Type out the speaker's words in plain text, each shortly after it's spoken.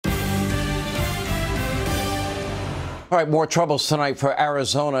All right, more troubles tonight for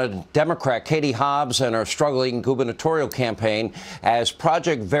Arizona Democrat Katie Hobbs and her struggling gubernatorial campaign as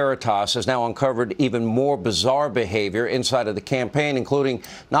Project Veritas has now uncovered even more bizarre behavior inside of the campaign, including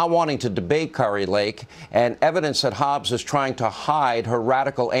not wanting to debate Kari Lake and evidence that Hobbs is trying to hide her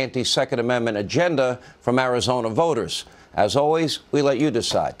radical anti-Second Amendment agenda from Arizona voters. As always, we let you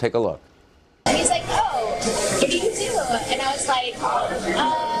decide. Take a look. And he's like, "Oh, what do you do?" And I was like,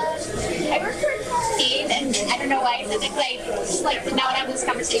 "I work for a team," and I don't know why I said it, but I just like did not have this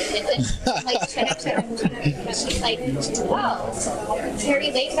conversation. And like, she's like, "Oh,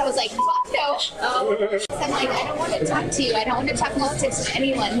 Kari Lake." I was like, "Fuck no." I'm like, I don't want to talk to you. I don't want to talk politics with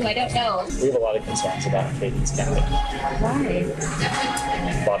anyone who I don't know. We have a lot of concerns about Katie's campaign.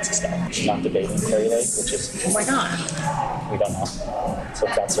 Why? Lots of stuff. Not debating Kari Lake, which is... Why not? We don't know. So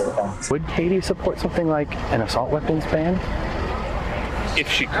that's sort of thing. Would Katie support something like an assault weapons ban? If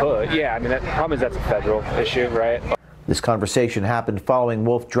she could, yeah. I mean, the problem is that's a federal issue, right? This conversation happened following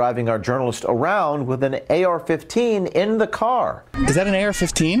Wolf driving our journalist around with an AR-15 in the car. Is that an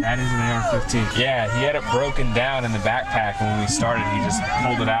AR-15? That is an AR-15. Yeah, he had it broken down in the backpack, and when we started, he just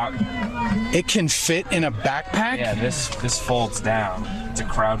pulled it out. It can fit in a backpack? Yeah, this folds down. It's a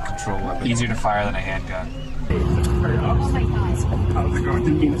crowd control weapon. Easier to fire than a handgun. How's it going?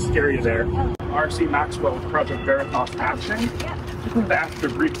 Didn't mean to scare you there. R.C. Maxwell with Project Veritas Action. Just wanted to ask a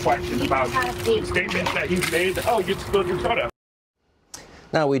brief question about statements that he's made. Oh, you spilled your soda.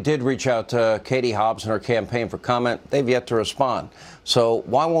 Now, we did reach out to Katie Hobbs and her campaign for comment. They've yet to respond. So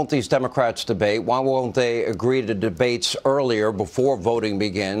why won't these Democrats debate? Why won't they agree to debates earlier before voting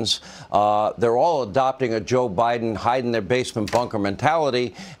begins? They're all adopting a Joe Biden hide in their basement bunker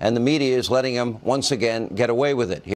mentality, and the media is letting them once again get away with it.